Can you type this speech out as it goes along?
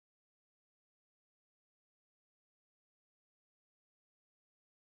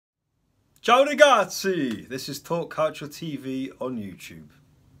Ciao ragazzi! This is Talk Calcio TV on YouTube.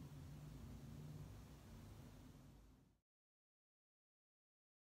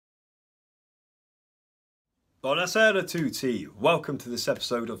 Buonasera tutti! Welcome to this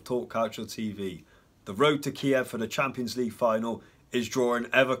episode of Talk Calcio TV. The road to Kiev for the Champions League final is drawing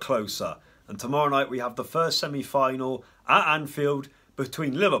ever closer, and tomorrow night we have the first semi-final at Anfield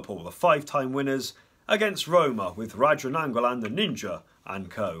between Liverpool, the five-time winners, against Roma with Radja Nainggolan, the Ninja, and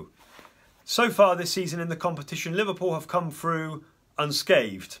co. So far this season in the competition, Liverpool have come through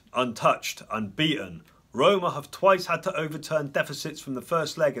unscathed, untouched, unbeaten. Roma have twice had to overturn deficits from the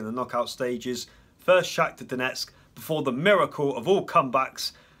first leg in the knockout stages, first Shakhtar Donetsk before the miracle of all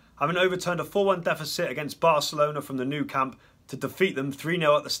comebacks, having overturned a 4-1 deficit against Barcelona from the Nou Camp to defeat them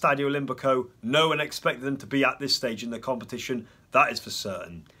 3-0 at the Stadio Olimpico. No one expected them to be at this stage in the competition, that is for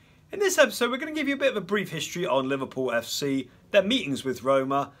certain. In this episode we're going to give you a bit of a brief history on Liverpool FC, their meetings with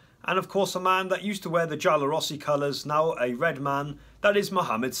Roma, and of course a man that used to wear the Giallorossi colours, now a red man, that is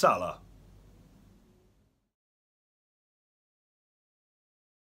Mohamed Salah.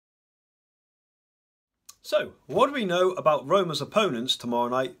 So, what do we know about Roma's opponents tomorrow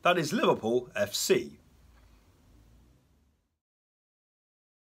night, that is Liverpool FC?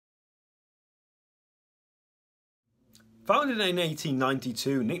 Founded in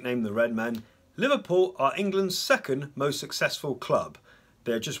 1892, nicknamed the Red Men, Liverpool are England's second most successful club.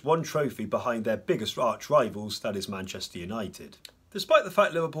 They are just one trophy behind their biggest arch rivals, that is Manchester United. Despite the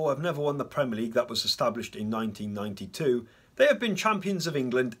fact Liverpool have never won the Premier League that was established in 1992, they have been champions of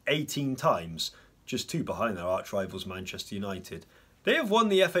England 18 times, just two behind their arch rivals Manchester United. They have won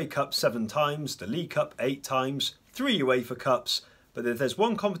the FA Cup 7 times, the League Cup 8 times, 3 UEFA Cups, but if there's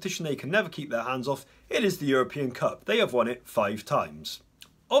one competition they can never keep their hands off, it is the European Cup. They have won it 5 times.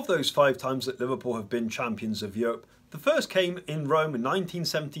 Of those 5 times that Liverpool have been champions of Europe, the first came in Rome in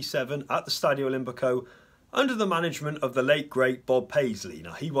 1977 at the Stadio Olimpico under the management of the late great Bob Paisley.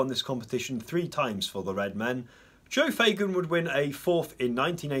 Now he won this competition 3 times for the Red Men. Joe Fagan would win a 4th in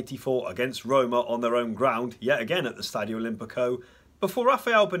 1984 against Roma on their own ground, yet again at the Stadio Olimpico, before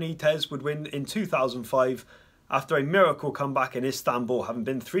Rafael Benitez would win in 2005 after a miracle comeback in Istanbul, having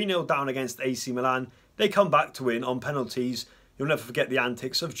been 3-0 down against AC Milan. They come back to win on penalties. You'll never forget the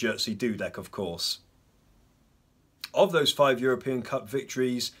antics of Jerzy Dudek, of course. Of those 5 European Cup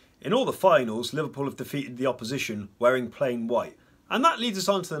victories, in all the finals, Liverpool have defeated the opposition wearing plain white. And that leads us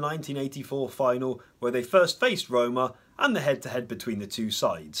on to the 1984 final, where they first faced Roma and the head-to-head between the two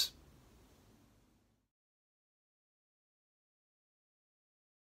sides.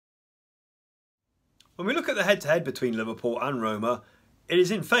 When we look at the head-to-head between Liverpool and Roma, it is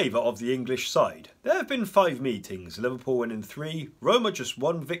in favour of the English side. There have been 5 meetings, Liverpool winning 3, Roma just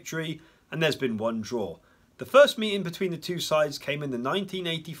 1 victory, and there's been 1 draw. The first meeting between the two sides came in the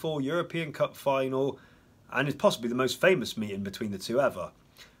 1984 European Cup final and is possibly the most famous meeting between the two ever.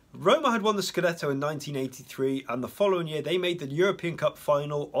 Roma had won the Scudetto in 1983 and the following year they made the European Cup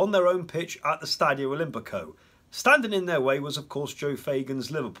final on their own pitch at the Stadio Olimpico. Standing in their way was of course Joe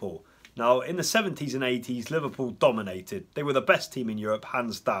Fagan's Liverpool. Now in the 70s and 80s Liverpool dominated. They were the best team in Europe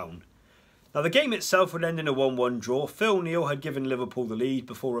hands down. Now the game itself would end in a 1-1 draw. Phil Neal had given Liverpool the lead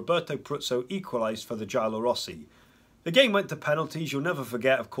before Roberto Pruzzo equalised for the Giallorossi. The game went to penalties. You'll never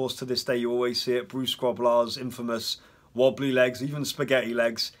forget, of course, to this day you always see it, Bruce Grobbelaar's infamous wobbly legs, even spaghetti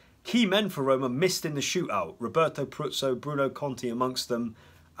legs. Key men for Roma missed in the shootout, Roberto Pruzzo, Bruno Conti amongst them.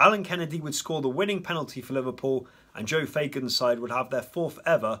 Alan Kennedy would score the winning penalty for Liverpool and Joe Fagan's side would have their 4th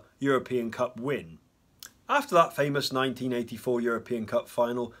ever European Cup win. After that famous 1984 European Cup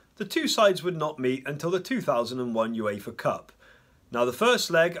final, the two sides would not meet until the 2001 UEFA Cup. Now the first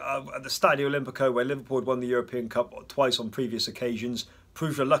leg at the Stadio Olimpico, where Liverpool had won the European Cup twice on previous occasions,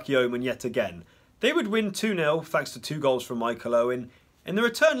 proved a lucky omen yet again. They would win 2-0 thanks to 2 goals from Michael Owen. In the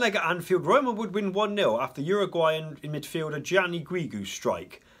return leg at Anfield, Roma would win 1-0 after Uruguayan midfielder Gianni Guigu's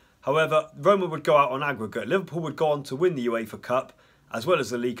strike. However, Roma would go out on aggregate. Liverpool would go on to win the UEFA Cup, as well as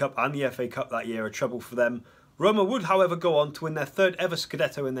the League Cup and the FA Cup that year, a treble for them. Roma would, however, go on to win their 3rd ever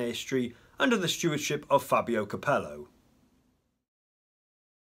Scudetto in their history under the stewardship of Fabio Capello.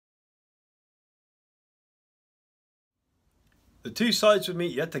 The two sides would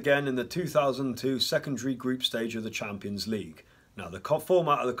meet yet again in the 2002 secondary group stage of the Champions League. Now the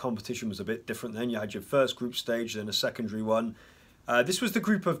format of the competition was a bit different then. You had your first group stage, then a secondary one. This was the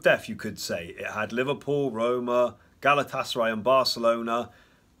group of death, you could say. It had Liverpool, Roma, Galatasaray and Barcelona.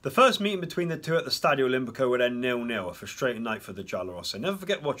 The first meeting between the two at the Stadio Olimpico would end 0-0, a frustrating night for the Giallorossi. I never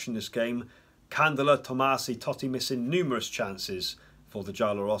forget watching this game. Candela, Tomasi, Totti missing numerous chances for the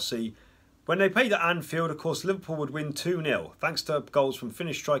Giallorossi. When they played at Anfield, of course, Liverpool would win 2-0, thanks to goals from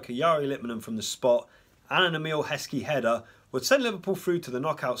Finnish striker Jari Litmanen from the spot, and an Emil Heskey header would send Liverpool through to the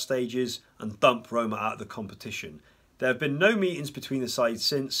knockout stages and dump Roma out of the competition. There have been no meetings between the sides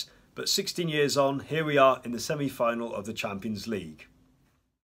since, but 16 years on, here we are in the semi-final of the Champions League.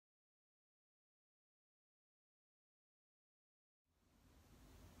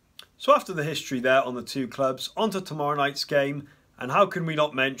 So after the history there on the two clubs, on to tomorrow night's game. And how can we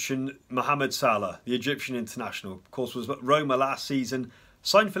not mention Mohamed Salah, the Egyptian international? Of course, was at Roma last season,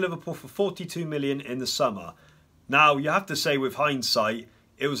 signed for Liverpool for 42 million in the summer. Now, you have to say with hindsight,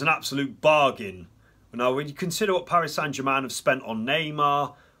 it was an absolute bargain. Now, when you consider what Paris Saint-Germain have spent on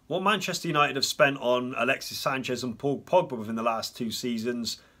Neymar, what Manchester United have spent on Alexis Sanchez and Paul Pogba within the last 2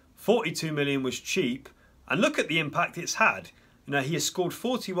 seasons, 42 million was cheap. And look at the impact it's had. You know, he has scored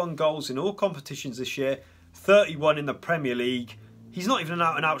 41 goals in all competitions this year, 31 in the Premier League. He's not even an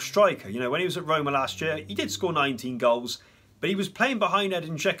out-and-out striker. You know, when he was at Roma last year, he did score 19 goals, but he was playing behind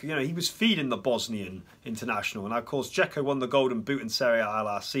Edin Dzeko. You know, he was feeding the Bosnian international. And of course, Dzeko won the Golden Boot in Serie A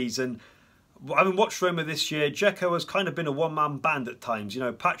last season. Having watched Roma this year, Dzeko has kind of been a one-man band at times. You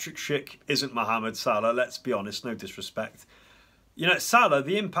know, Patrick Schick isn't Mohamed Salah, let's be honest, no disrespect. You know, Salah,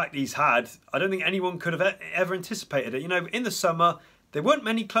 the impact he's had, I don't think anyone could have ever anticipated it. You know, in the summer, there weren't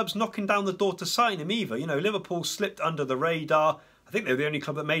many clubs knocking down the door to sign him either. You know, Liverpool slipped under the radar. I think they were the only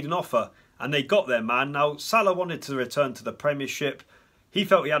club that made an offer, and they got their man. Now, Salah wanted to return to the Premiership. He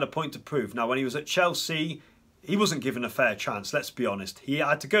felt he had a point to prove. Now, when he was at Chelsea, he wasn't given a fair chance, let's be honest. He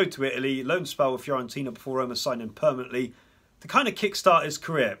had to go to Italy, loan spell with Fiorentina before Roma signed him permanently to kind of kickstart his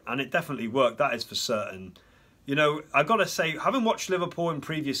career, and it definitely worked, that is for certain. You know, I've got to say, having watched Liverpool in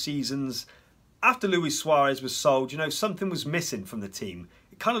previous seasons, after Luis Suarez was sold, you know, something was missing from the team.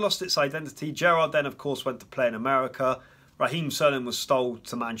 It kind of lost its identity. Gerrard then, of course, went to play in America. Raheem Sterling was sold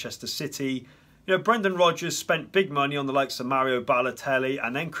to Manchester City. You know, Brendan Rodgers spent big money on the likes of Mario Balotelli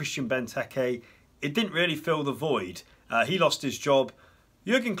and then Christian Benteke. It didn't really fill the void. He lost his job.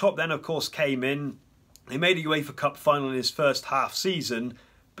 Jurgen Klopp then, of course, came in. They made a UEFA Cup final in his first half season.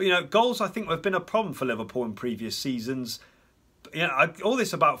 But, you know, goals, I think, have been a problem for Liverpool in previous seasons. But, you know, all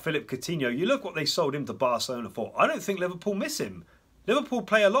this about Philippe Coutinho, you look what they sold him to Barcelona for. I don't think Liverpool miss him. Liverpool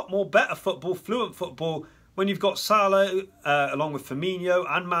play a lot more better football, fluent football, when you've got Salah along with Firmino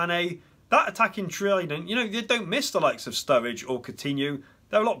and Mane. That attacking trident, you know, they don't miss the likes of Sturridge or Coutinho.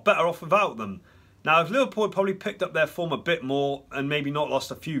 They're a lot better off without them. Now, if Liverpool had probably picked up their form a bit more and maybe not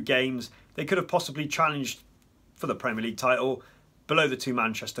lost a few games, they could have possibly challenged for the Premier League title, below the 2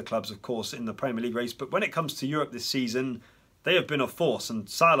 Manchester clubs, of course, in the Premier League race. But when it comes to Europe this season, they have been a force, and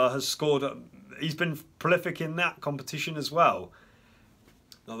Salah has scored. He's been prolific in that competition as well.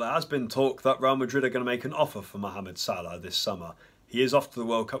 Now, there has been talk that Real Madrid are going to make an offer for Mohamed Salah this summer. He is off to the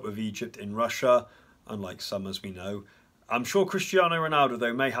World Cup with Egypt in Russia, unlike some, as we know. I'm sure Cristiano Ronaldo,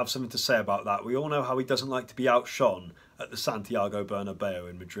 though, may have something to say about that. We all know how he doesn't like to be outshone at the Santiago Bernabeu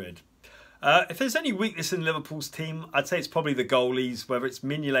in Madrid. If there's any weakness in Liverpool's team, I'd say it's probably the goalies, whether it's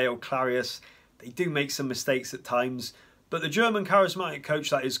Mignolet or Clarius. They do make some mistakes at times. But the German charismatic coach,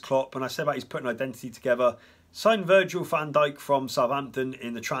 that is Klopp, and I said about he's putting identity together, signed Virgil van Dijk from Southampton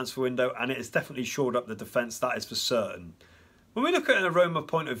in the transfer window, and it has definitely shored up the defence, that is for certain. When we look at it in a Roma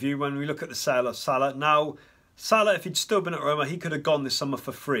point of view, when we look at the sale of Salah, now, Salah, if he'd still been at Roma, he could have gone this summer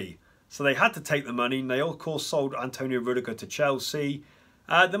for free. So they had to take the money, and they of course sold Antonio Rudiger to Chelsea.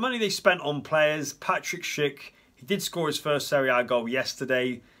 The money they spent on players, Patrick Schick, he did score his first Serie A goal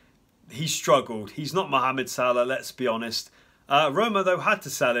yesterday. He struggled. He's not Mohamed Salah, let's be honest. Roma, though, had to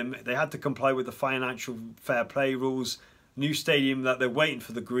sell him. They had to comply with the financial fair play rules. New stadium that they're waiting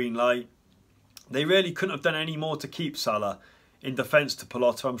for the green light. They really couldn't have done any more to keep Salah. In defence to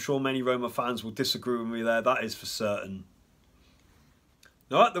Pallotta, I'm sure many Roma fans will disagree with me there, that is for certain.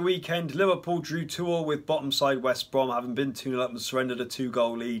 Now at the weekend, Liverpool drew 2-2 with bottom side West Brom, having been 2-0 up and surrendered a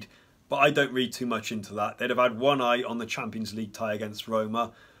 2-goal lead. But I don't read too much into that. They'd have had one eye on the Champions League tie against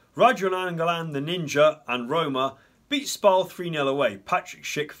Roma. Radjon Angolan, the Ninja, and Roma beat Spal 3-0 away. Patrick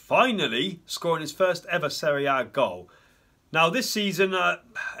Schick finally scoring his first ever Serie A goal. Now this season,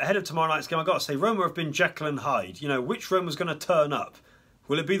 ahead of tomorrow night's game, I've got to say, Roma have been Jekyll and Hyde. You know, which Roma's going to turn up?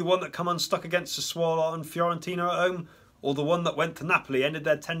 Will it be the one that come unstuck against Sassuolo and Fiorentina at home? Or the one that went to Napoli, ended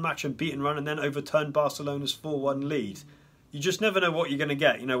their 10-match unbeaten run and then overturned Barcelona's 4-1 lead? You just never know what you're going to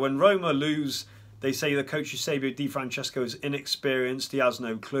get. You know, when Roma lose, they say the coach Eusebio Di Francesco is inexperienced, he has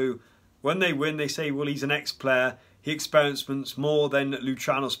no clue. When they win, they say, well, he's an ex-player. He experiments more than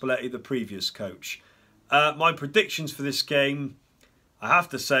Luciano Spalletti, the previous coach. My predictions for this game, I have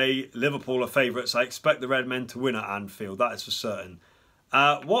to say, Liverpool are favourites. I expect the Red Men to win at Anfield, that is for certain.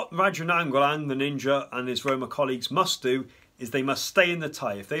 What Radja Nainggolan, the Ninja, and his Roma colleagues must do is they must stay in the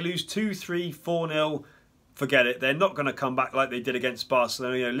tie. If they lose 2-3, 4-0, forget it. They're not going to come back like they did against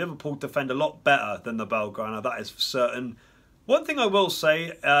Barcelona. You know, Liverpool defend a lot better than the Belgrana, that is for certain. One thing I will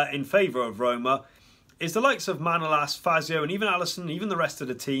say in favour of Roma is the likes of Manolas, Fazio, and even Alisson, even the rest of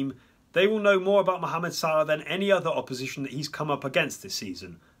the team, they will know more about Mohamed Salah than any other opposition that he's come up against this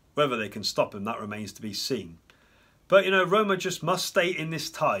season. Whether they can stop him, that remains to be seen. But, you know, Roma just must stay in this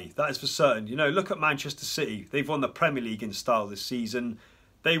tie. That is for certain. You know, look at Manchester City. They've won the Premier League in style this season.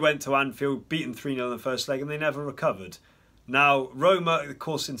 They went to Anfield, beaten 3-0 in the first leg, and they never recovered. Now, Roma, of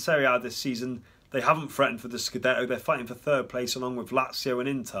course, in Serie A this season, they haven't threatened for the Scudetto. They're fighting for third place along with Lazio and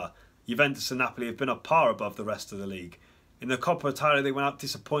Inter. Juventus and Napoli have been a par above the rest of the league. In the Coppa Italia, they went out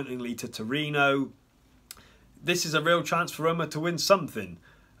disappointingly to Torino. This is a real chance for Roma to win something.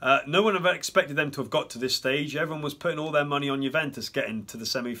 No one ever expected them to have got to this stage. Everyone was putting all their money on Juventus getting to the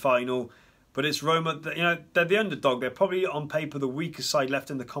semi-final. But it's Roma, you know, they're the underdog. They're probably on paper the weakest side left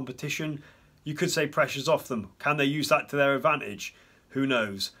in the competition. You could say pressure's off them. Can they use that to their advantage? Who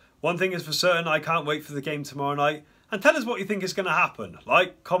knows? One thing is for certain, I can't wait for the game tomorrow night. And tell us what you think is going to happen.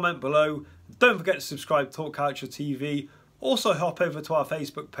 Like, comment below. Don't forget to subscribe to Talk Calcio TV. Also hop over to our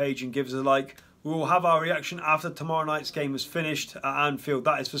Facebook page and give us a like. We will have our reaction after tomorrow night's game is finished at Anfield,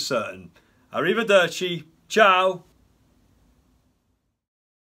 that is for certain. Arrivederci. Ciao.